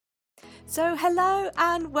So hello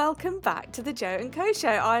and welcome back to the Joe and Co Show.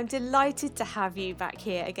 I'm delighted to have you back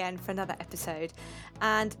here again for another episode.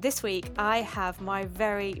 And this week I have my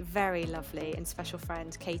very, very lovely and special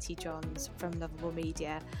friend Katie Johns from Lovable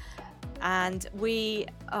Media. And we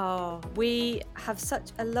have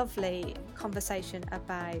such a lovely conversation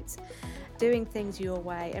about doing things your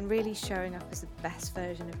way and really showing up as the best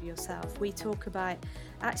version of yourself. We talk about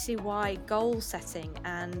actually why goal setting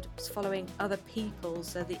and following other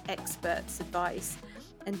people's or the experts' advice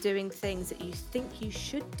and doing things that you think you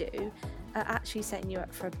should do are actually setting you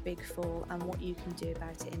up for a big fall, and what you can do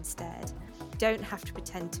about it instead. You don't have to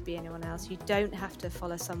pretend to be anyone else. You don't have to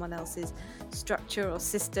follow someone else's structure or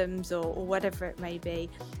systems or whatever it may be.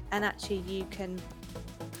 And actually you can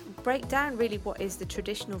break down really what is the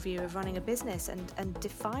traditional view of running a business and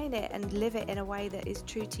define it and live it in a way that is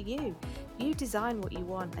true to you. You design what you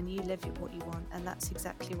want and you live what you want, and that's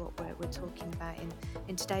exactly what we're talking about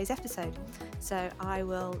in today's episode. So I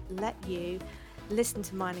will let you listen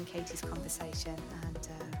to mine and Katie's conversation, and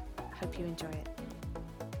hope you enjoy it.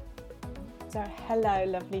 So hello,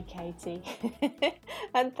 lovely Katie.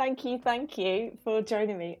 And thank you for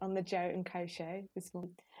joining me on the Joe and Co Show this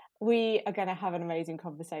morning. We are going to have an amazing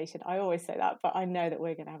conversation. I always say that, but I know that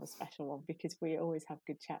we're going to have a special one because we always have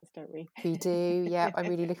good chats, don't we? We do, yeah. I'm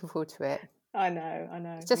really looking forward to it. I know.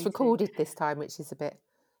 It's just recorded this time, which is a bit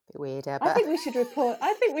weirder. But I think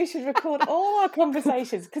we should record all our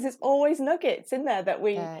conversations, because it's always nuggets in there that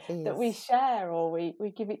we share, or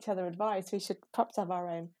we give each other advice. We should perhaps have our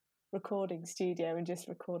own recording studio and just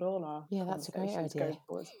record all our that's a great idea.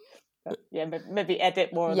 But yeah, maybe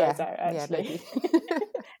edit more of those out, actually. Yeah,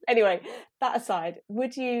 anyway, that aside,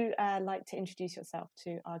 would you like to introduce yourself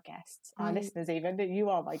to our guests, our listeners even? You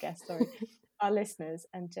are my guest, sorry. Our listeners,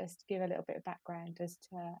 and just give a little bit of background as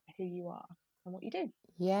to who you are and what you do.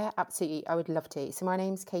 Yeah, absolutely. I would love to. So my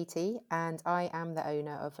name's Katie and I am the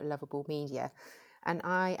owner of Lovable Media. And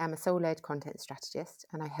I am a soul-led content strategist,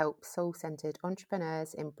 and I help soul-centered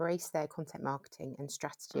entrepreneurs embrace their content marketing and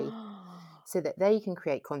strategy so that they can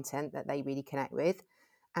create content that they really connect with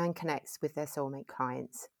and connects with their soulmate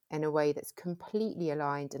clients in a way that's completely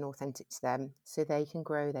aligned and authentic to them, so they can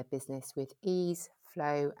grow their business with ease,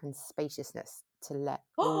 flow and spaciousness to let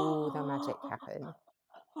all the magic happen.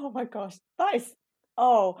 Oh my gosh,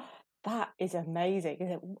 that is amazing,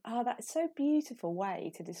 isn't it? Oh, that's so beautiful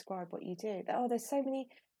way to describe what you do. Oh, there's so many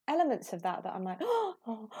elements of that I'm like,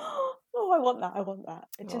 I want that.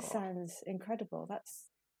 It just sounds incredible. That's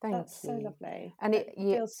so lovely. And it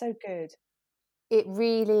feels so good. It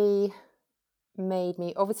really made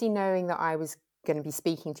me, obviously knowing that I was going to be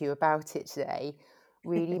speaking to you about it today,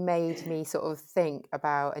 really made me sort of think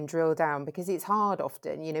about and drill down, because it's hard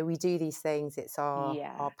often, we do these things, it's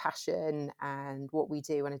our passion and what we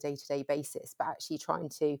do on a day-to-day basis, but actually trying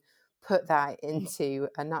to put that into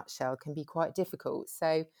a nutshell can be quite difficult.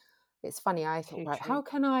 So it's funny, I thought, right, how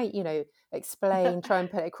can I, explain, try and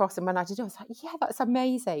put it across, and when I did, I was like, yeah, that's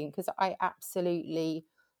amazing, because I absolutely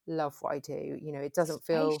love what I do. It doesn't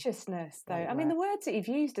feel spaciousness, though. I mean, the words that you've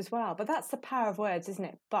used as well, but that's the power of words, isn't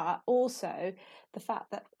it? But also the fact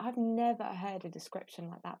that I've never heard a description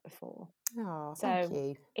like that before. Oh, thank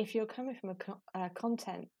you. If you're coming from a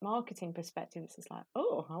content marketing perspective, it's just like,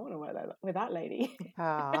 oh, I want to work with that lady.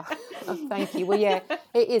 Oh, thank you. Well, yeah,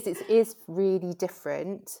 it is really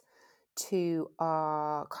different to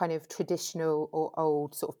our kind of traditional or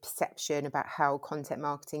old sort of perception about how content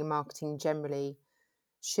marketing and marketing generally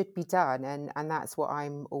should be done, and that's what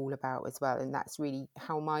I'm all about as well, and that's really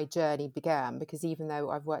how my journey began, because even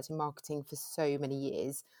though I've worked in marketing for so many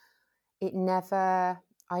years,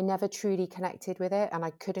 I never truly connected with it, and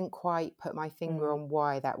I couldn't quite put my finger on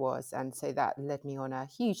why that was, and so that led me on a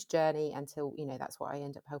huge journey until that's what I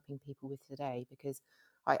end up helping people with today, because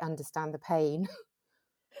I understand the pain.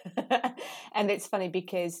 And it's funny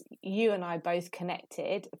because you and I both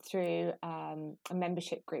connected through a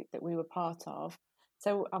membership group that we were part of.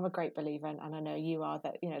 So I'm a great believer, and I know you are,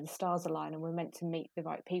 that the stars align and we're meant to meet the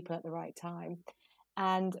right people at the right time.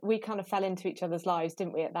 And we kind of fell into each other's lives,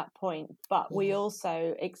 didn't we, at that point? But we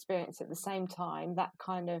also experienced at the same time that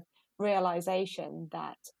kind of realization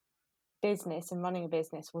that business and running a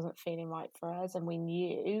business wasn't feeling right for us, and we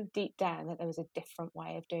knew deep down that there was a different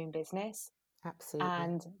way of doing business. Absolutely.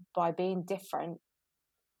 And by being different,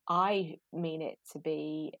 I mean it to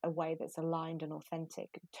be a way that's aligned and authentic,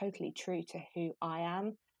 totally true to who I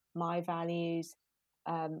am, my values,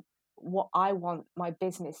 what I want my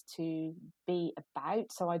business to be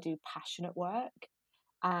about. So I do passionate work,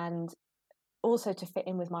 and also to fit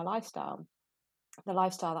in with my lifestyle, the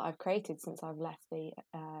lifestyle that I've created since I've left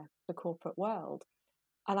the corporate world.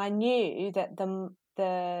 And I knew that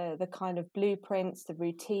the kind of blueprints, the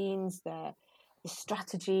routines, the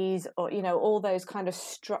strategies, or all those kind of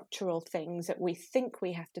structural things that we think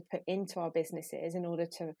we have to put into our businesses in order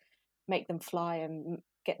to make them fly and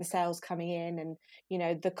get the sales coming in, and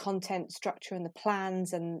the content structure and the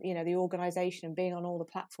plans, and the organization and being on all the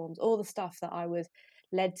platforms, all the stuff that I was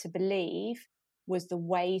led to believe was the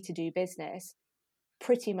way to do business.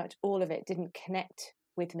 Pretty much all of it didn't connect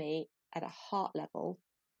with me at a heart level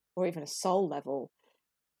or even a soul level.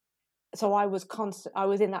 So I was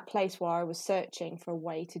in that place where I was searching for a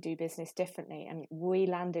way to do business differently, and we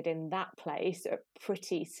landed in that place at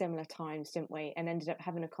pretty similar times, didn't we? And ended up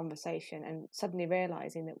having a conversation and suddenly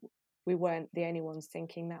realizing that we weren't the only ones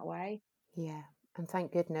thinking that way. Yeah, and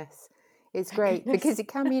thank goodness. It's Thank great goodness. because it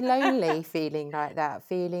can be lonely feeling like that,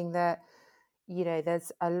 feeling that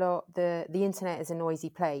there's a lot. The internet is a noisy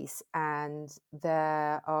place, and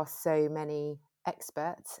there are so many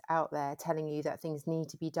experts out there telling you that things need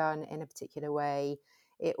to be done in a particular way.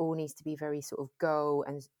 It all needs to be very sort of goal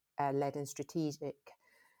and led and strategic.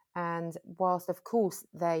 And whilst of course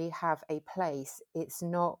they have a place, it's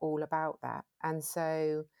not all about that. And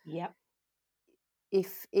so Yep.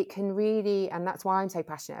 if it can really, and that's why I'm so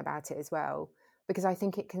passionate about it as well, because I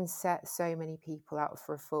think it can set so many people out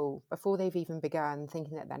for a fall before they've even begun,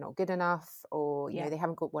 thinking that they're not good enough, or Yep. they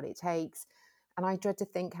haven't got what it takes. And I dread to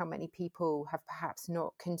think how many people have perhaps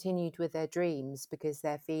not continued with their dreams because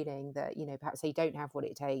they're feeling that perhaps they don't have what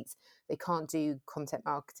it takes. They can't do content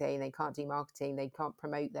marketing, they can't do marketing, they can't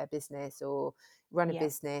promote their business or run a Yep.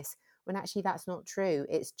 business, when actually that's not true.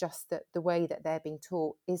 It's just that the way that they're being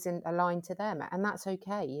taught isn't aligned to them, and that's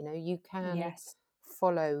okay. You can Yes.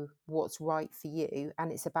 follow what's right for you, and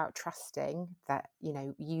it's about trusting that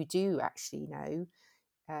you do actually know.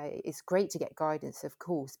 It's great to get guidance, of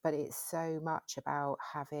course, but it's so much about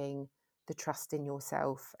having the trust in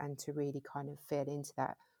yourself and to really kind of feel into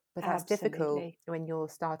that. But that's difficult Absolutely. when you're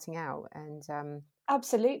starting out. And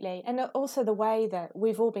Absolutely. And also the way that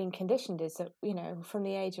we've all been conditioned is that, from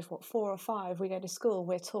the age of 4 or 5, we go to school,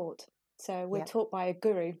 we're taught. So we're yeah, taught by a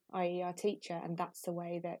guru, i.e. our teacher, and that's the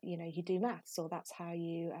way that, you do maths, or that's how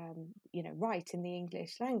you, write in the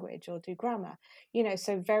English language or do grammar.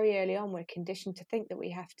 So very early on, we're conditioned to think that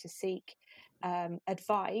we have to seek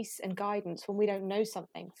advice and guidance when we don't know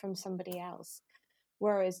something from somebody else.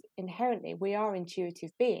 Whereas inherently, we are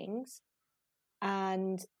intuitive beings,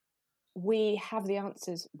 and we have the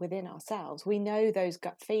answers within ourselves. We know those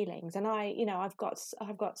gut feelings, and I've got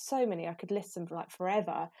so many. I could list them for like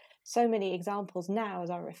forever. So many examples now as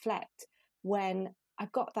I reflect, when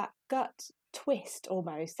I've got that gut twist,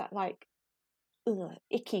 almost that like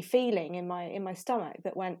icky feeling in my stomach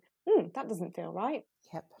that went, that doesn't feel right.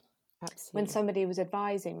 yep, When absolutely. somebody was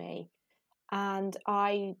advising me, and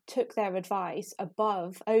I took their advice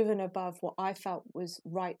over and above what I felt was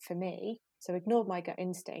right for me, so ignored my gut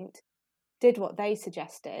instinct, did what they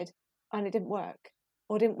suggested, and it didn't work,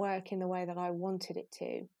 or didn't work in the way that I wanted it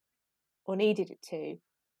to or needed it to.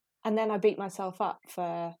 And then I beat myself up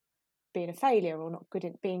for being a failure, or not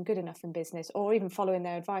being good enough in business, or even following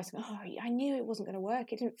their advice. Oh, I knew it wasn't going to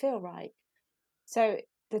work. It didn't feel right. So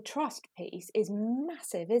the trust piece is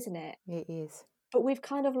massive, isn't it? It is. But we've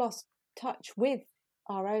kind of lost touch with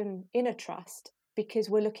our own inner trust because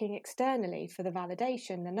we're looking externally for the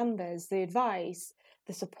validation, the numbers, the advice,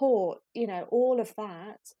 the support, all of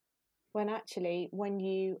that. When actually, when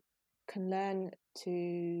you can learn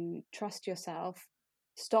to trust yourself,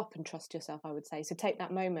 stop and trust yourself, I would say. So take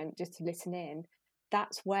that moment just to listen in.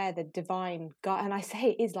 That's where the divine guide, and I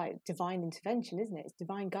say it is like divine intervention, isn't it? It's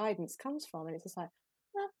divine guidance comes from, and it's just like,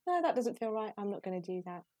 no, that doesn't feel right. I'm not going to do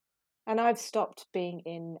that. And I've stopped being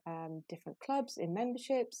in different clubs, in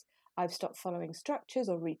memberships. I've stopped following structures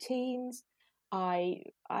or routines. I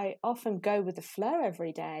often go with the flow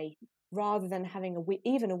every day rather than having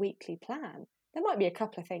even a weekly plan. There might be a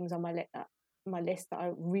couple of things on my list that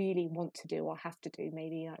I really want to do or have to do.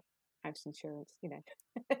 Maybe like house insurance,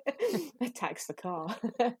 tax the car.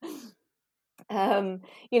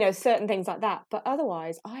 Certain things like that. But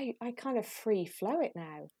otherwise, I kind of free flow it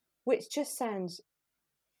now, which just sounds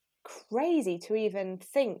crazy to even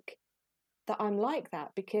think that I'm like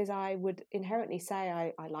that, because I would inherently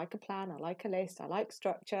say I like a plan, I like a list, I like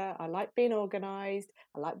structure, I like being organized,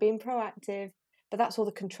 I like being proactive, but that's all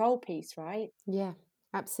the control piece, right? Yeah,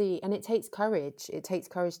 absolutely. And it takes courage. It takes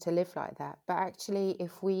courage to live like that. But actually,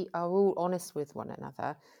 if we are all honest with one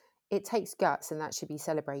another, it takes guts, and that should be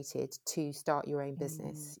celebrated to start your own Mm.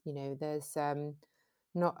 business. There's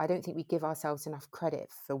not, I don't think we give ourselves enough credit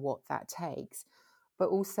for what that takes. But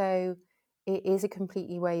also, it is a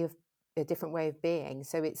completely way of a different way of being.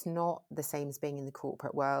 So it's not the same as being in the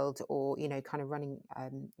corporate world, or, you know, kind of running,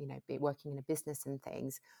 working in a business and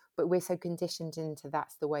things. But we're so conditioned into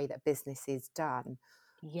that's the way that business is done.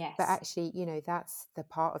 But Yes. actually, you know, that's the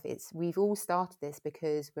part of it. We've all started this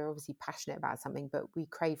because we're obviously passionate about something, but we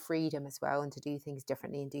crave freedom as well, and to do things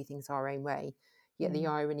differently and do things our own way. Yet the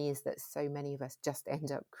irony is that so many of us just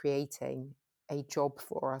end up creating a job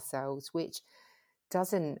for ourselves, which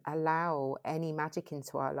doesn't allow any magic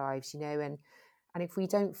into our lives, you know. And if we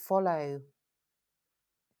don't follow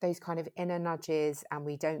those kind of inner nudges, and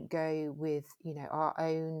we don't go with, you know, our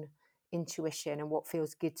own intuition and what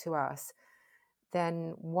feels good to us,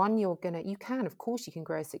 then you can, of course, you can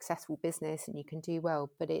grow a successful business and you can do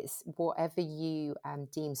well, but it's whatever you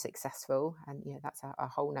deem successful. And, you know, that's a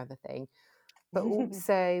whole nother thing. But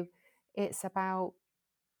also it's about,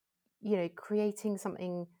 you know, creating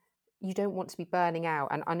something. You don't want to be burning out.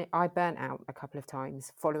 And I burnt out a couple of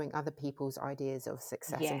times following other people's ideas of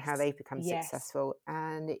success and how they've become successful.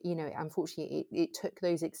 And, you know, unfortunately, it took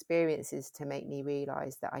those experiences to make me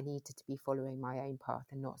realise that I needed to be following my own path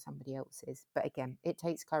and not somebody else's. But again, it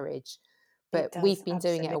takes courage. But we've been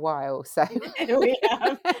doing it a while, so we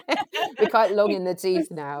have. We're quite long in the tooth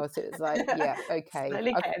now. So it's like, yeah, okay,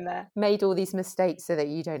 Slowly I've getting there. made all these mistakes so that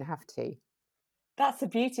you don't have to. That's the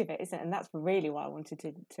beauty of it, isn't it? And that's really why I wanted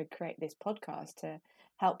to create this podcast, to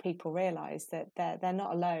help people realise that they're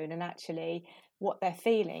not alone, and actually what they're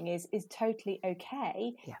feeling is totally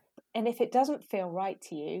okay. Yeah. And if it doesn't feel right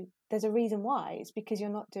to you, there's a reason why. It's because you're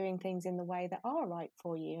not doing things in the way that are right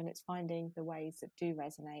for you, and it's finding the ways that do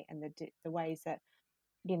resonate, and the ways that,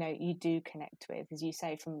 you know, you do connect with, as you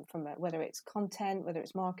say, from whether it's content, whether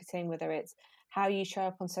it's marketing, whether it's how you show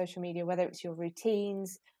up on social media, whether it's your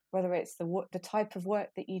routines, whether it's the type of work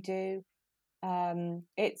that you do.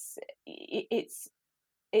 It's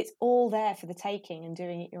all there for the taking, and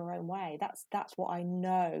doing it your own way. That's what I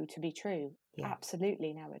know to be true. Yeah.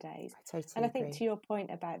 Absolutely, nowadays. I totally and I think agree. To your point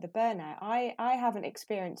about the burnout, I haven't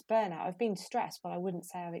experienced burnout. I've been stressed, but I wouldn't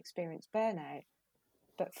say I've experienced burnout.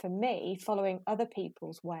 But for me, following other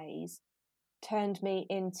people's ways turned me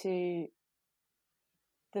into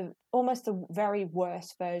almost the very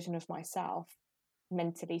worst version of myself,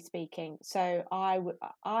 mentally speaking. So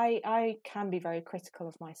I can be very critical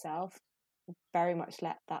of myself, very much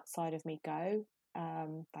let that side of me go,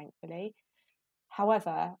 thankfully.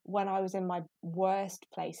 However, when I was in my worst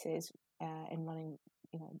places in running,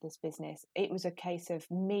 you know, this business, it was a case of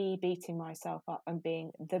me beating myself up and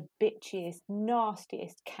being the bitchiest,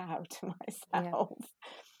 nastiest cow to myself. Yeah.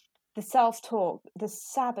 The self-talk, the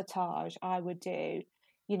sabotage I would do,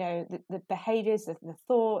 you know, the behaviors, the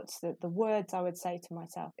thoughts, the words I would say to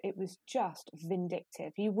myself, it was just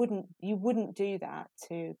vindictive. You wouldn't do that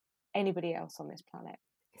to anybody else on this planet.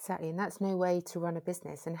 Exactly. And that's no way to run a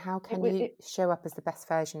business. And how can you show up as the best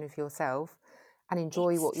version of yourself and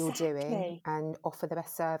enjoy what you're doing and offer the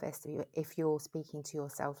best service if you're speaking to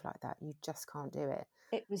yourself like that? You just can't do it.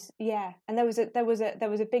 It was, yeah. And there was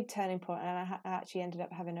a big turning point, and I actually ended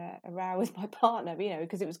up having a row with my partner, you know,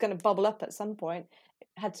 because it was going to bubble up at some point. It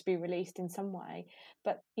had to be released in some way.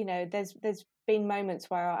 But, you know, there's been moments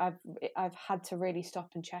where I've had to really stop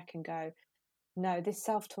and check and go, no, this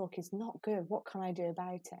self-talk is not good. What can I do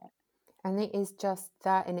about it? And it is just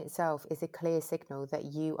that in itself is a clear signal that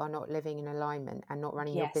you are not living in alignment and not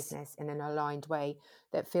running your business in an aligned way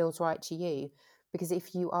that feels right to you. Because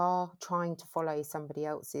if you are trying to follow somebody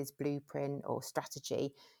else's blueprint or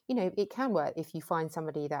strategy, you know, it can work. If you find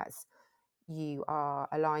somebody that's you are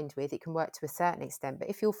aligned with, it can work to a certain extent. But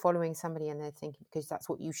if you're following somebody and they're thinking because that's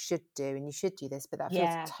what you should do and you should do this, but that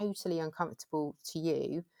feels totally uncomfortable to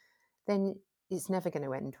you, then it's never going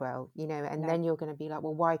to end well, you know. And then you're going to be like,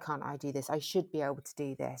 well, why can't I do this? I should be able to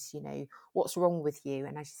do this, you know. What's wrong with you?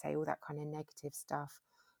 And as you say, all that kind of negative stuff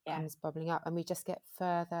comes bubbling up, and we just get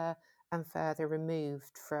further and further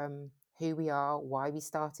removed from who we are, why we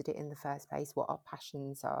started it in the first place, what our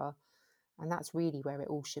passions are. And that's really where it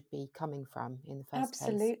all should be coming from in the first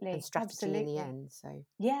place. And strategy in the end. So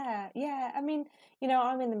yeah. I mean, you know,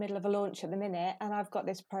 I'm in the middle of a launch at the minute, and I've got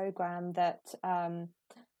this program that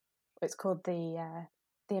it's called the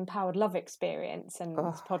Empowered Love Experience, and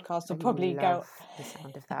this podcast will probably go. The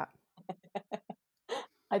sound of that.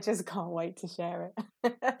 I just can't wait to share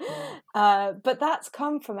it. But that's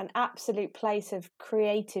come from an absolute place of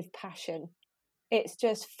creative passion. It's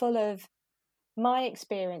just full of my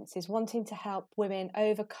experiences, wanting to help women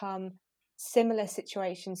overcome similar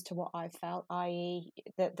situations to what I've felt, i.e.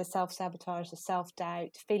 the self-sabotage, the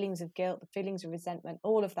self-doubt, feelings of guilt, the feelings of resentment,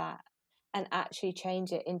 all of that, and actually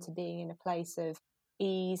change it into being in a place of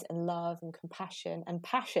ease and love and compassion and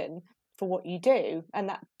passion for what you do,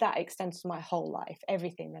 and that extends to my whole life,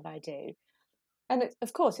 everything that I do. And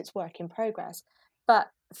of course it's work in progress,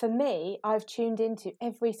 but for me, I've tuned into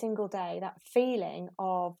every single day that feeling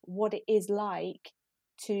of what it is like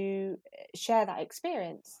to share that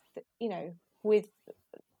experience, with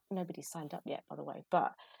nobody's signed up yet, by the way,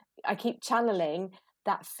 but I keep channeling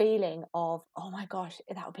that feeling of, oh my gosh,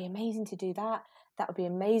 that would be amazing to do that. That would be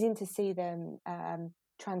amazing to see them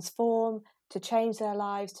transform, to change their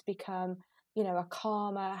lives, to become, a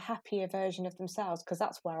calmer, happier version of themselves, because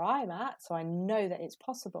that's where I'm at. So I know that it's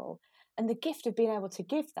possible. And the gift of being able to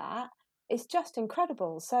give that is just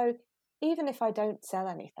incredible. So even if I don't sell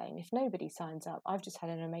anything, if nobody signs up, I've just had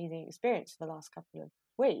an amazing experience for the last couple of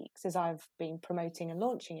weeks as I've been promoting and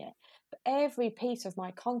launching it. But every piece of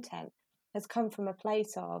my content has come from a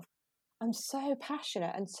place of, I'm so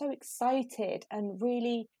passionate and so excited and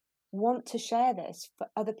really want to share this for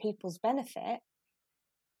other people's benefit.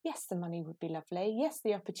 Yes, the money would be lovely. Yes,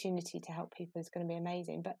 the opportunity to help people is going to be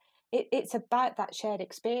amazing. But it's about that shared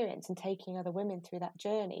experience and taking other women through that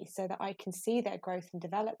journey so that I can see their growth and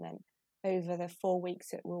development over the 4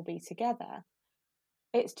 weeks that we'll be together.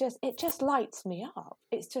 It just lights me up.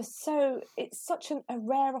 It's such a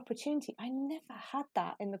rare opportunity. I never had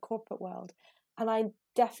that in the corporate world. And I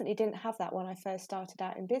definitely didn't have that when I first started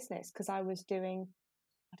out in business, because I was doing,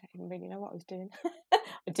 I don't even really know what I was doing.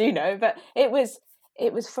 I do know, but it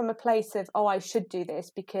was from a place of, oh, I should do this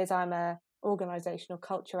because I'm a organizational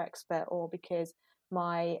culture expert, or because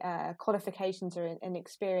my qualifications and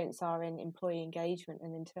experience are in employee engagement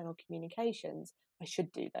and internal communications. I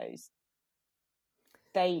should do those.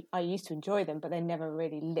 I used to enjoy them, but they never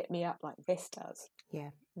really lit me up like this does. Yeah,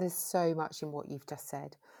 there's so much in what you've just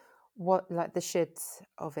said. What, like the shoulds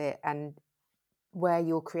of it, and where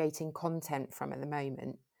you're creating content from at the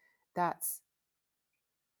moment, that's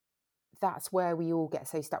where we all get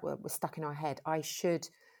so stuck. We're stuck in our head. I should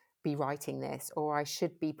be writing this, or I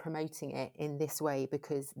should be promoting it in this way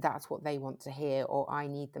because that's what they want to hear, or I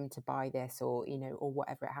need them to buy this, or or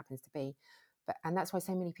whatever it happens to be. And that's why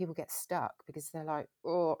so many people get stuck, because they're like,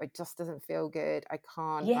 oh, it just doesn't feel good, I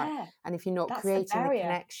can't. Yeah, and if you're not creating the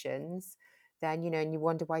connections, then and you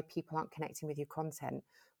wonder why people aren't connecting with your content.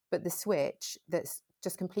 But the switch that's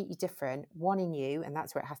just completely different, one in you, and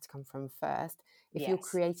that's where it has to come from first. If you're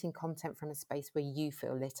creating content from a space where you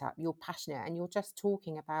feel lit up, you're passionate, and you're just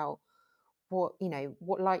talking about what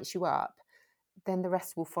lights you up, then the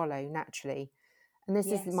rest will follow naturally. And this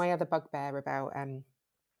is my other bugbear about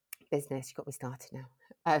business. You got me started now.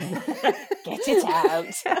 Get it out.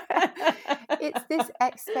 It's this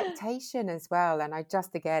expectation as well, and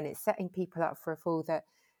it's setting people up for a fall that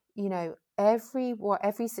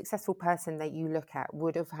every successful person that you look at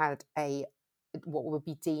would have had what would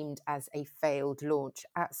be deemed as a failed launch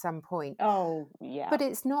at some point. Oh, yeah. But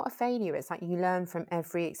it's not a failure. It's like you learn from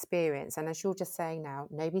every experience. And as you're just saying now,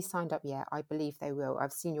 nobody's signed up yet. I believe they will.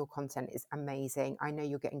 I've seen your content is amazing. I know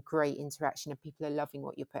you're getting great interaction and people are loving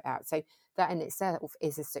what you put out. So that in itself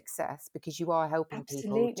is a success, because you are helping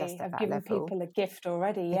people just at I've that given level. people a gift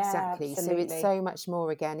already. Yeah, exactly. Absolutely. So it's so much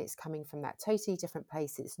more. Again, it's coming from that totally different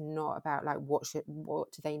place. It's not about like what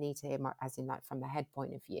do they need to hear, as in like from the head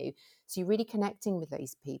point of view. So you're really connecting with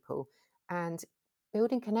those people, and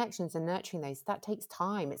building connections and nurturing those, that takes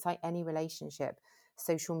time. It's like any relationship,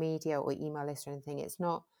 social media or email list or anything. It's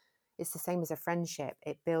the same as a friendship.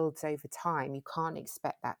 It builds over time. You can't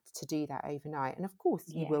expect that to do that overnight. And of course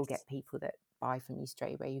you will get people that buy from you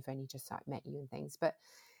straight away, you've only just like met you and things, but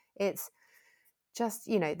it's just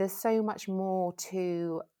there's so much more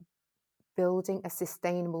to building a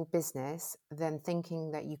sustainable business than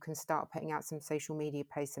thinking that you can start putting out some social media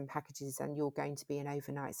posts and packages and you're going to be an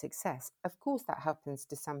overnight success. Of course that happens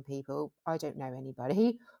to some people. I don't know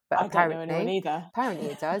anybody, but I don't know anyone either. Apparently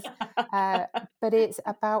it does. But it's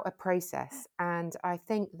about a process. And I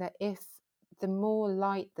think that if the more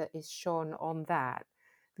light that is shone on that,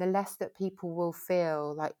 the less that people will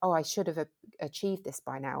feel like, oh, I should have achieved this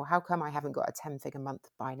by now. How come I haven't got a 10-figure month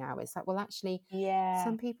by now? It's like, well, actually,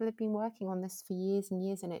 some people have been working on this for years and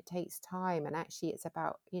years, and it takes time. And actually, it's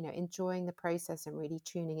about, enjoying the process and really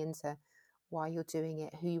tuning into why you're doing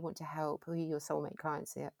it, who you want to help, who your soulmate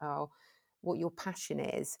clients are, what your passion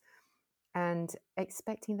is, and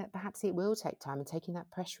expecting that perhaps it will take time and taking that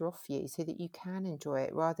pressure off you so that you can enjoy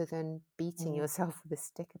it rather than beating yourself with a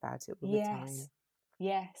stick about it all the time.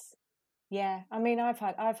 Yes. Yeah. I mean, I've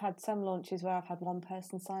had some launches where I've had one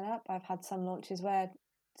person sign up. I've had some launches where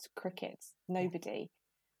it's crickets, nobody.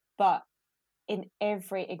 But in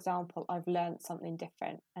every example, I've learned something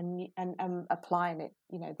different, and I'm applying it,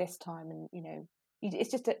 this time, and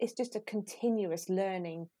it's just a continuous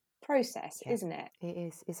learning process, Yeah, isn't it? it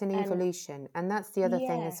is. It's an And evolution. And that's the other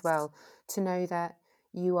thing as yes, well, to know that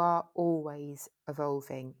you are always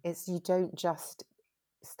evolving. It's you don't just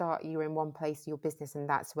start, you're in one place, your business, and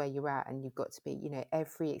that's where you're at. And you've got to be,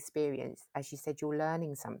 every experience, as you said, you're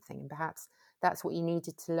learning something. And perhaps that's what you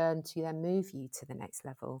needed to learn to then move you to the next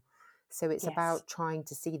level. So it's yes. about trying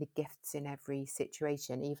to see the gifts in every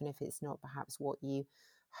situation, even if it's not perhaps what you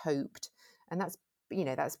hoped. And that's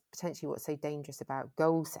potentially what's so dangerous about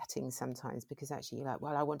goal setting sometimes, because actually you're like,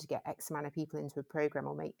 well, I want to get X amount of people into a program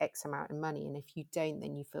or make X amount of money. And if you don't,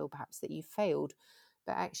 then you feel perhaps that you've failed.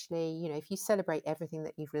 But actually, if you celebrate everything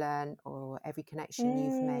that you've learned or every connection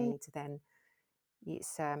you've Mm, made, then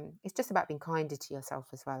it's just about being kinder to yourself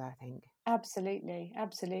as well, I think. absolutely,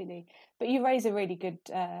 absolutely. But you raise a really good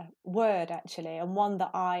word, actually, and one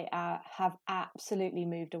that I have absolutely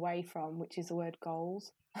moved away from, which is the word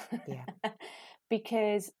goals. Yeah.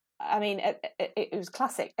 Because I mean, it was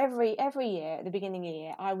classic. Every year at the beginning of the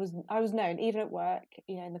year, I was known, even at work,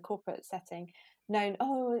 in the corporate setting, known.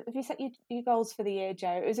 Oh, have you set your goals for the year,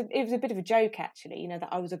 Joe? It was a bit of a joke, actually. That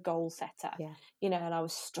I was a goal setter. Yeah. And I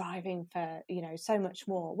was striving for so much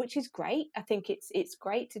more, which is great. I think it's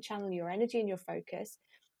great to channel your energy and your focus.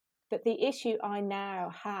 But the issue I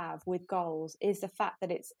now have with goals is the fact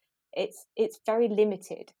that it's very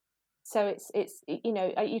limited. So it's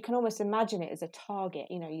you can almost imagine it as a target.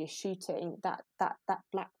 You're shooting that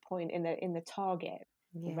black point in the target,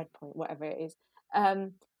 or Yeah. red point, whatever it is.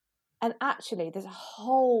 Um, and actually, there's a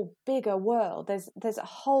whole bigger world. There's a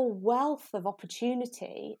whole wealth of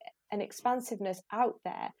opportunity and expansiveness out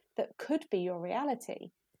there that could be your reality.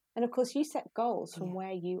 And of course, you set goals from Yeah.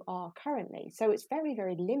 where you are currently. So it's very,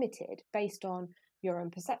 very limited based on your own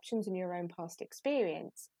perceptions and your own past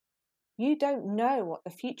experience. You don't know what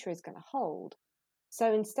the future is going to hold.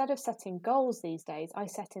 So instead of setting goals these days, I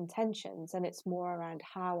set intentions, and it's more around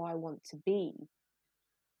how I want to be.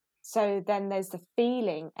 So then there's the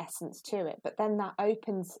feeling essence to it, but then that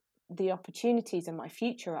opens the opportunities in my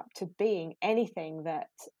future up to being anything that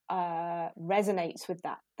resonates with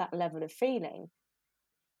that level of feeling,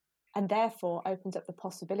 and therefore opens up the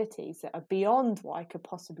possibilities that are beyond what I could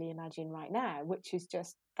possibly imagine right now, which is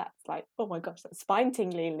just, that's like, oh my gosh, that's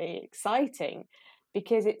spine-tinglingly exciting,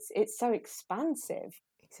 because it's so expansive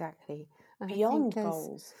Exactly. And I think beyond there's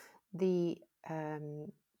goals. the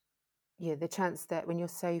the chance that when you're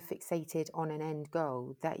so fixated on an end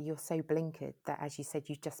goal, that you're so blinkered that, as you said,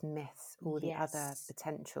 you just miss all the other Yes,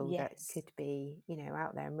 potential that yes, could be,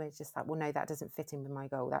 out there. And we're just like, well, no, that doesn't fit in with my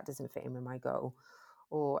goal. That doesn't fit in with my goal.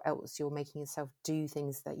 Or else you're making yourself do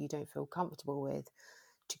things that you don't feel comfortable with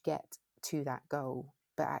to get to that goal.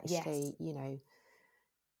 But yes. actually,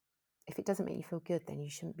 if it doesn't make you feel good, then you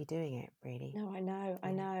shouldn't be doing it, really. No, I know, I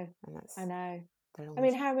Yeah. know, And I that's know. the long I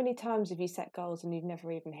and mean, how many times have you set goals and you've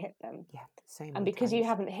never even hit them? yeah, so And many because you times.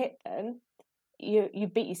 haven't hit them, you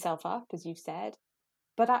beat yourself up, as you've said.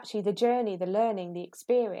 But actually, the journey, the learning, the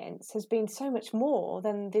experience has been so much more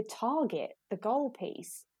than the target, the goal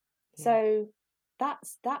piece. Yeah, So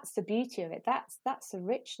that's the beauty of it. That's the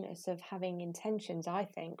richness of having intentions, I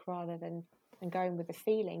think, rather than and going with the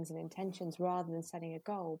feelings and intentions rather than setting a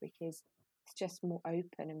goal, because it's just more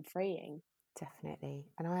open and freeing. definitely.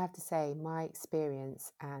 And I have to say, my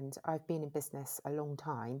experience, and I've been in business a long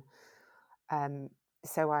time. Um,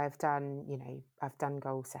 so I've done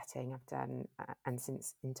goal setting, I've done, and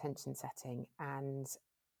since intention setting, and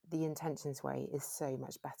the intentions way is so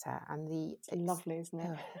much better. And It's lovely, isn't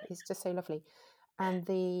it? it's just so lovely. And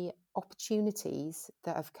the opportunities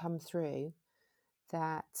that have come through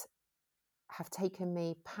that have taken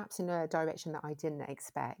me perhaps in a direction that I didn't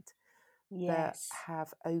expect, but Yes,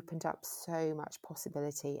 have opened up so much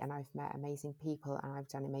possibility, and I've met amazing people and I've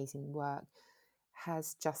done amazing work,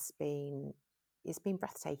 has just been, it's been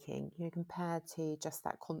breathtaking, compared to just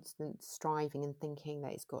that constant striving and thinking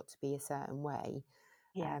that it's got to be a certain way.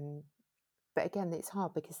 yeah. um, but again, it's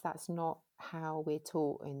hard because that's not how we're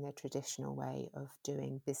taught in the traditional way of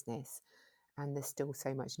doing business, and there's still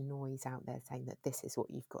so much noise out there saying that this is what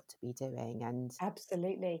you've got to be doing. And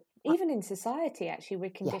Absolutely. I, Even in society, actually, we're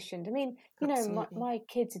yeah, conditioned. I mean, my, absolutely. my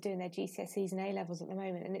kids are doing their GCSEs and A levels at the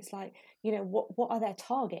moment, and it's like, what are their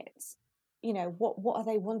targets? What are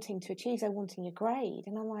they wanting to achieve? They're wanting a grade.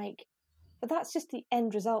 And I'm like, but that's just the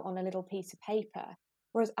end result on a little piece of paper.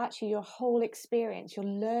 Whereas actually, your whole experience, your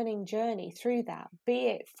learning journey through that, be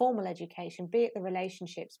it formal education, be it the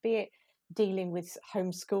relationships, be it dealing with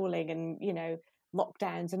homeschooling and,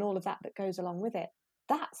 lockdowns and all of that goes along with it,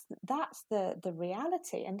 that's the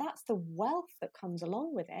reality, and that's the wealth that comes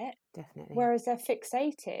along with it. Definitely. Whereas they're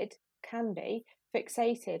can be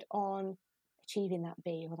fixated on achieving that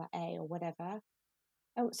B or that A or whatever,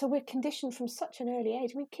 So we're conditioned from such an early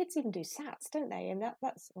age. I mean, kids even do SATs, don't they? And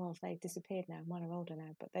that's well, they've disappeared now. Mine are older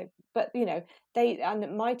now, but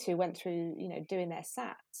and my two went through, doing their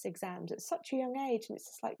SATs exams at such a young age, and it's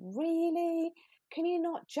just like, really, can you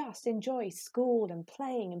not just enjoy school and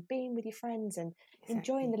playing and being with your friends and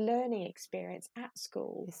enjoying Exactly. the learning experience at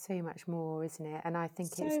school? It's so much more, isn't it? And I think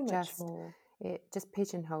So much more. it just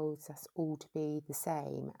pigeonholes us all to be the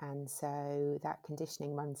same. And so that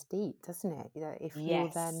conditioning runs deep, doesn't it? If you're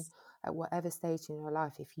then Yes. at whatever stage in your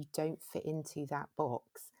life, if you don't fit into that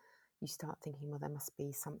box, you start thinking, well, there must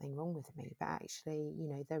be something wrong with me. But actually,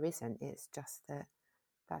 there isn't. It's just that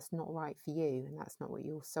that's not right for you, and that's not what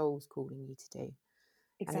your soul's calling you to do.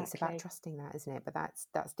 And it's about Exactly. trusting that, isn't it? But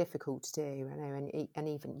that's difficult to do. I know, and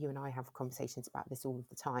even you and I have conversations about this all of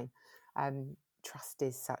the time. Trust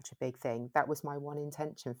is such a big thing. That was my one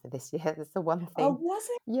intention for this year. That's the one Oh, thing. was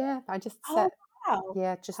it? Yeah, I just Oh, set. wow.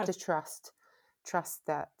 Yeah, just to trust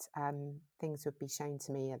that things would be shown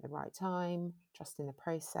to me at the right time. Trust in the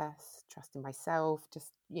process. Trust in myself.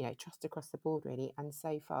 Just trust across the board, really. And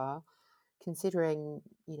so far, considering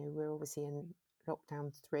we're obviously in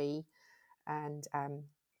lockdown 3, and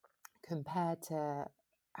compared to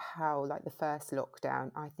how, like, the first lockdown,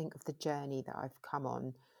 I think of the journey that I've come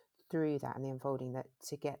on through that and the unfolding that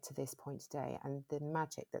to get to this point today, and the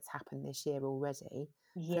magic that's happened this year already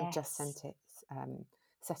from just Yes.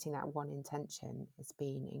 setting that one intention has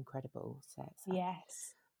been incredible. So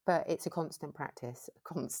Yes. but it's a constant practice, a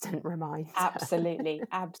constant reminder. Absolutely,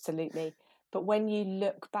 absolutely. But when you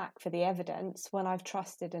look back for the evidence, when I've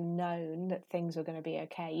trusted and known that things were going to be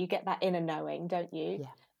okay, you get that inner knowing, don't you? Yeah,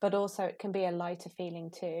 But also, it can be a lighter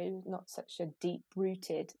feeling too, not such a deep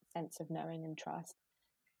rooted sense of knowing and trust.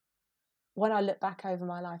 When I look back over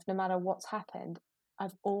my life, no matter what's happened,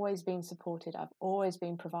 I've always been supported. I've always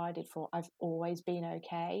been provided for. I've always been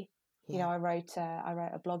okay. yeah. I wrote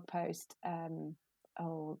a blog post a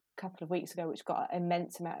couple of weeks ago, which got an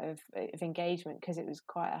immense amount of engagement because it was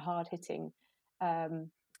quite a hard hitting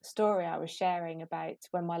story I was sharing about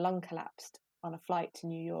when my lung collapsed on a flight to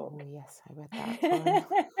New Oh York. yes, I read that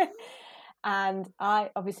one. And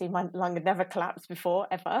obviously my lung had never collapsed before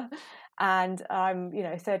ever, and I'm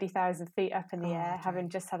 30,000 feet up in the air, God, having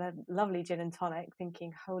just had a lovely gin and tonic,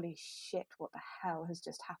 thinking, holy shit, what the hell has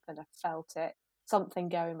just happened? I felt it, something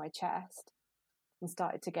go in my chest, and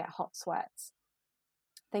started to get hot sweats,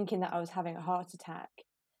 thinking that I was having a heart attack.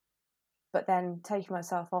 But then taking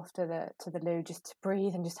myself off to the loo just to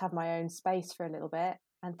breathe and just have my own space for a little bit,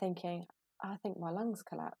 and thinking, I think my lungs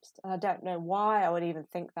collapsed. And I don't know why I would even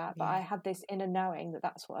think that, but yeah. I had this inner knowing that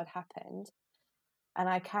that's what had happened. And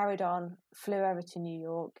I carried on, flew over to New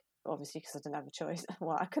York, obviously because I didn't have a choice.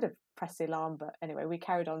 Well, I could have pressed the alarm, but anyway, we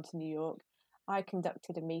carried on to New York. I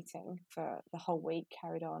conducted a meeting for the whole week,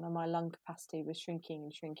 carried on, and my lung capacity was shrinking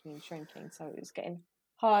and shrinking and shrinking. So it was getting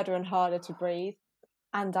harder and harder to breathe.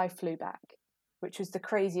 And I flew back, which was the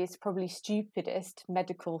craziest, probably stupidest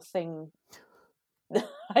medical thing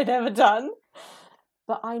I'd ever done.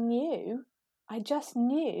 But I just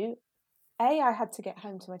knew, I had to get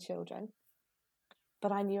home to my children,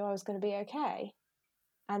 but I knew I was going to be okay.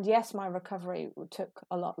 And yes, my recovery took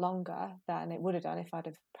a lot longer than it would have done if I'd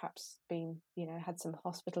have perhaps been, had some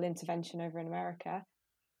hospital intervention over in America.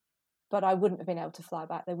 But I wouldn't have been able to fly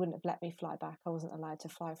back. They wouldn't have let me fly back. I wasn't allowed to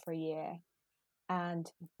fly for a year.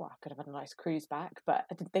 And I could have had a nice cruise back, but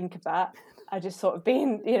I didn't think of that. I just sort of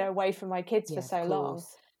been, away from my kids for Yeah, of so long.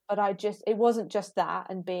 course. But it wasn't just that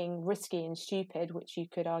and being risky and stupid, which you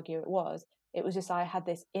could argue it was. It was just I had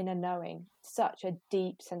this inner knowing, such a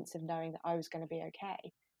deep sense of knowing that I was going to be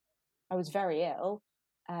okay. I was very ill,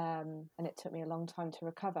 and it took me a long time to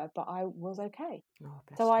recover, but I was okay. Oh,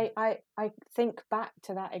 bless So you. I think back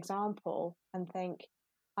to that example and think,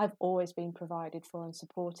 I've always been provided for and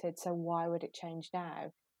supported, so why would it change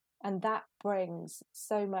now? And that brings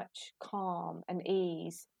so much calm and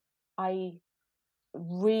ease. I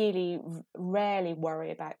really rarely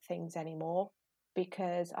worry about things anymore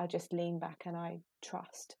because I just lean back and I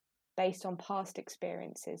trust. Based on past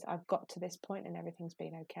experiences, I've got to this point and everything's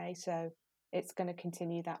been okay. So it's going to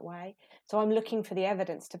continue that way. So I'm looking for the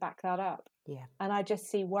evidence to back that up. Yeah. And I just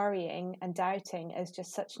see worrying and doubting as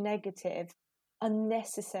just such negative,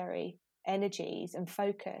 unnecessary energies and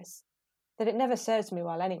focus that it never serves me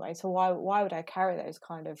well anyway. So why would I carry those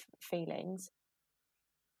kind of feelings?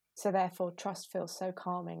 So therefore, trust feels so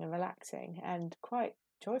calming and relaxing and quite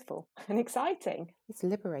joyful and exciting. It's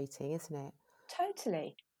liberating, isn't it?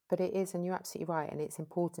 Totally. But it is, and you're absolutely right. And it's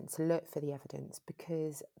important to look for the evidence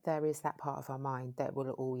because there is that part of our mind that will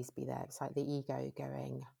always be there. It's like the ego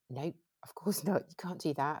going, nope, of course not, you can't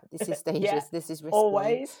do that. This is Yeah, dangerous, this is risky.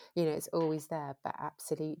 always. It's always there. But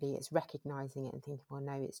absolutely, it's recognizing it and thinking, well,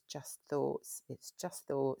 no, it's just thoughts. It's just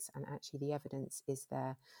thoughts. And actually, the evidence is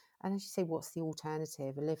there. And as you say, what's the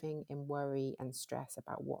alternative? Living in worry and stress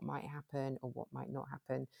about what might happen or what might not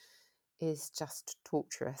happen is just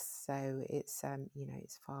torturous. So it's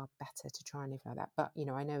it's far better to try and live like that. But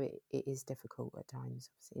I know it is difficult at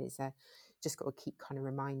times. Obviously, it's just got to keep kind of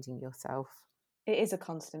reminding yourself. It is a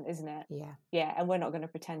constant, isn't it? Yeah. Yeah, and we're not going to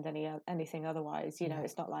pretend anything otherwise. No.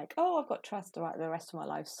 It's not like, oh, I've got trust, right, the rest of my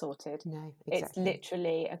life's sorted. No, It's exactly.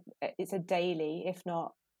 literally it's a daily, if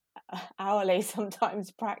not hourly, sometimes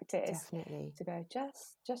practice. Definitely. To go,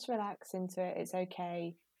 just relax into it. It's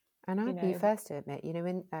okay. And I'd be first to admit,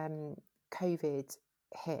 when COVID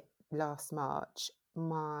hit last March,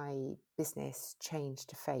 my business changed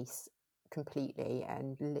to face completely,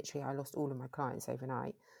 and literally I lost all of my clients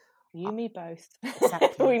overnight. You, me both.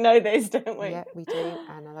 Exactly. We know this, don't we? Yeah, we do.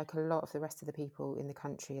 And like a lot of the rest of the people in the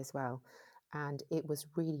country as well. And it was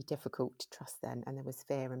really difficult to trust them, and there was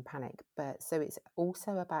fear and panic. But so it's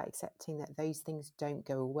also about accepting that those things don't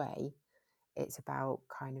go away. It's about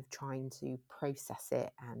kind of trying to process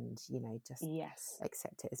it and, just Yes.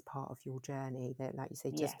 accept it as part of your journey. That, like you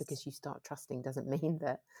say, just Yes. because you start trusting doesn't mean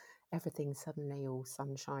that everything's suddenly all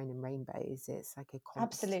sunshine and rainbows. It's like a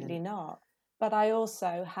constant. Absolutely not. But I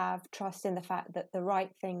also have trust in the fact that the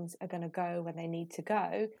right things are going to go when they need to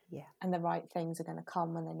go, Yeah. and the right things are going to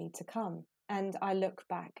come when they need to come. And I look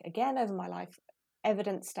back again over my life,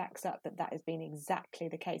 evidence stacks up that has been exactly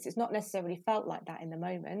the case. It's not necessarily felt like that in the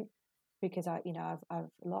moment, because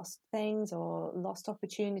I've lost things or lost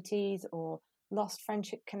opportunities or lost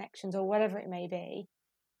friendship connections or whatever it may be.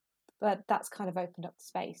 But that's kind of opened up the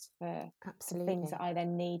space for things that I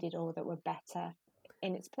then needed or that were better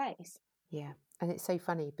in its place. Yeah. And it's so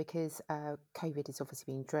funny because COVID has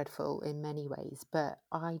obviously been dreadful in many ways, but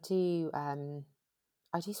I do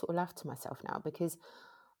sort of laugh to myself now, because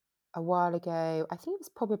a while ago, I think it was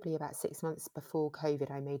probably about 6 months before COVID,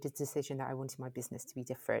 I made a decision that I wanted my business to be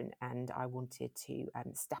different, and I wanted to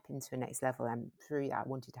step into the next level. And through that, I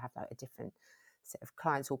wanted to have like a different set of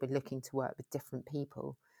clients, all been looking to work with different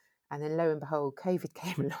people. And then lo and behold, COVID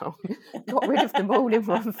came along, got rid of them all in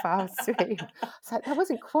one foul swoop. So that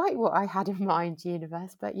wasn't quite what I had in mind,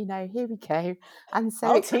 universe, but here we go. And so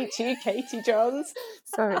I'll teach you, Katie Johns.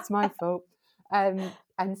 Sorry, it's my fault.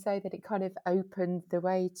 And so that it kind of opened the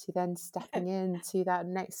way to then stepping into that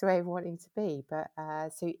next way of wanting to be. But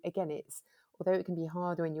so again, although it can be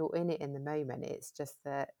hard when you're in it in the moment, it's just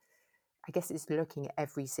that I guess it's looking at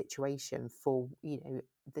every situation for,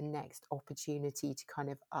 the next opportunity to kind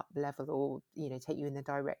of up level or, take you in the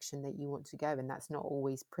direction that you want to go. And that's not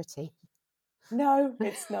always pretty. No,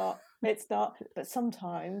 it's not. It's not. But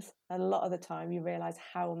sometimes, a lot of the time, you realise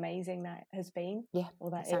how amazing that has been. Yeah,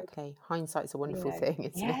 or that exactly. is. Hindsight's a wonderful thing,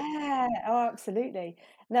 isn't it? Yeah. Oh, absolutely.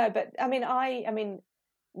 No, but I mean,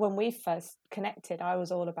 when we first connected, I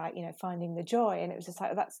was all about finding the joy, and it was just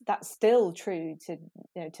like that's still true to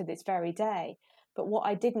to this very day. But what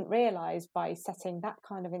I didn't realise by setting that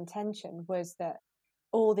kind of intention was that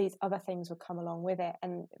all these other things would come along with it.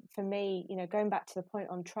 And for me, going back to the point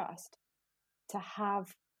on trust, to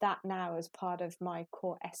have that now as part of my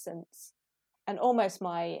core essence and almost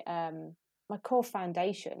my my core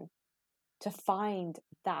foundation, to find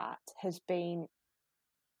that has been,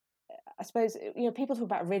 I suppose, people talk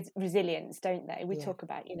about resilience, don't they? We talk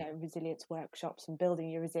about resilience workshops and building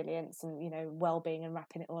your resilience and well-being and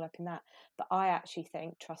wrapping it all up in that. But I actually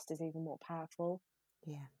think trust is even more powerful.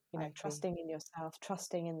 Trusting in yourself,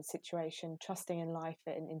 trusting in the situation, trusting in life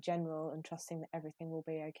in general, and trusting that everything will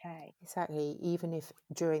be okay. Exactly. Even if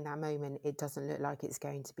during that moment it doesn't look like it's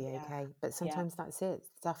going to be okay. But sometimes that's it.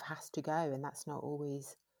 Stuff has to go, and that's not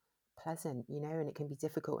always pleasant, and it can be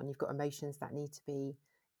difficult, and you've got emotions that need to be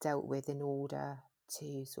dealt with in order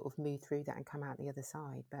to sort of move through that and come out the other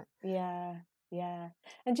side. But Yeah.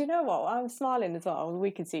 And do you know what? I'm smiling as well. We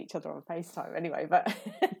can see each other on FaceTime anyway, but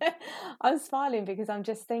I'm smiling because I'm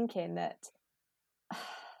just thinking that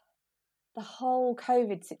the whole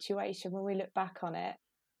COVID situation, when we look back on it,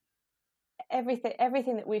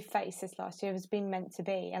 everything that we've faced this last year has been meant to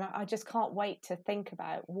be. And I just can't wait to think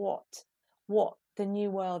about what the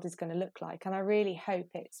new world is going to look like. And I really hope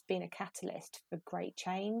it's been a catalyst for great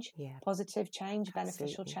change, positive change,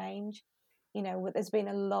 beneficial change. There's been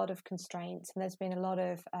a lot of constraints and there's been a lot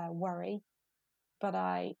of worry, but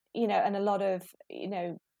and a lot of,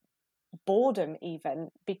 boredom even,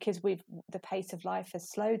 because the pace of life has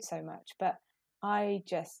slowed so much. But I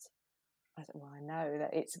know that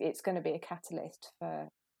it's going to be a catalyst for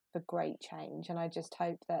great change. And I just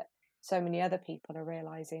hope that so many other people are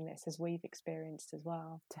realising this as we've experienced as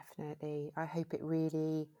well. Definitely. I hope it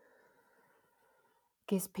really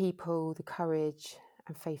gives people the courage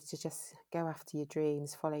and faith to just go after your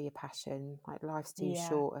dreams, follow your passion. Like, life's too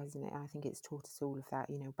short, isn't it? I think it's taught us all of that,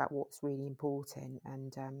 you know, about what's really important,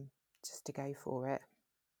 and just to go for it.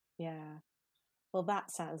 Yeah. Well, that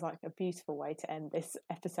sounds like a beautiful way to end this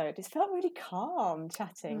episode. It's felt really calm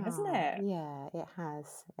chatting, hasn't it? Yeah, it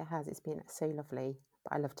has. It has. It's been so lovely.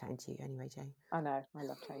 But I love chatting to you anyway, Joe. I know. I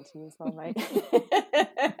love chatting to you as well, mate.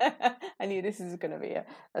 I knew this is going to be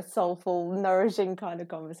a soulful, nourishing kind of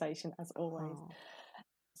conversation, as always. Oh.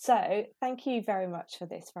 So thank you very much for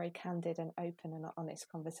this very candid and open and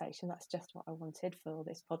honest conversation. That's just what I wanted for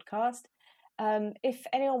this podcast. If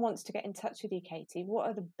anyone wants to get in touch with you, Katie, what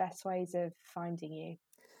are the best ways of finding you?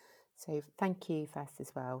 So thank you first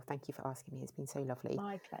as well. Thank you for asking me. It's been so lovely.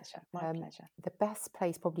 My pleasure. My pleasure. The best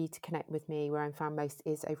place probably to connect with me, where I'm found most,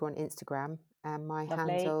 is over on Instagram. And my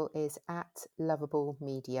Lovely. handle is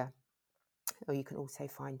 @lovablemedia. Or you can also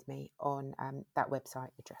find me on that website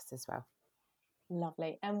address as well.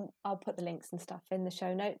 Lovely. And I'll put the links and stuff in the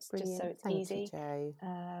show notes. Brilliant. Just so it's Thank easy. You,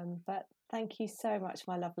 Joe. But thank you so much,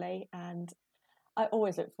 my lovely. And I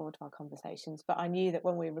always look forward to our conversations, but I knew that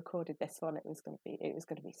when we recorded this one, it was going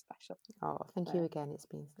to be special. Oh, thank you again. It's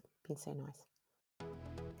been so nice.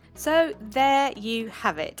 So there you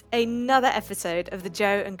have it, another episode of the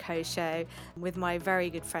Joe and Co show with my very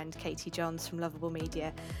good friend Katie Johns from Lovable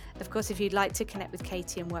Media. Of course, if you'd like to connect with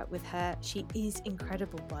Katie and work with her, she is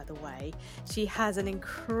incredible, by the way. She has an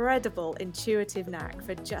incredible intuitive knack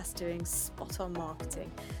for just doing spot on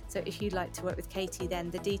marketing. So if you'd like to work with Katie,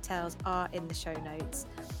 then the details are in the show notes.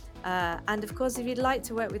 And of course, if you'd like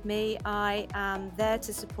to work with me, I am there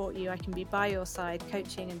to support you. I can be by your side,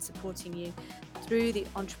 coaching and supporting you through the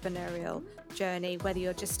entrepreneurial journey, whether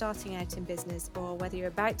you're just starting out in business or whether you're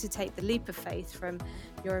about to take the leap of faith from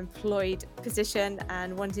your employed position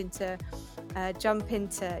and wanting to jump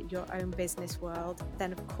into your own business world.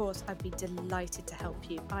 Then of course I'd be delighted to help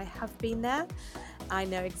you. I have been there. I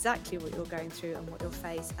know exactly what you're going through and what you'll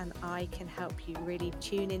face, and I can help you really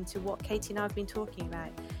tune into what Katie and I have been talking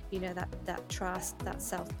about. You know, that trust, that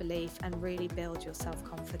self-belief, and really build your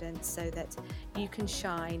self-confidence so that you can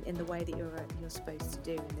shine in the way that you're supposed to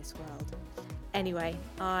do in this world. Anyway,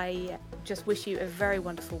 I just wish you a very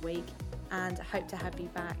wonderful week and hope to have you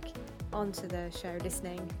back onto the show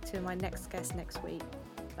listening to my next guest next week.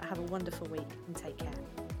 But have a wonderful week and take care.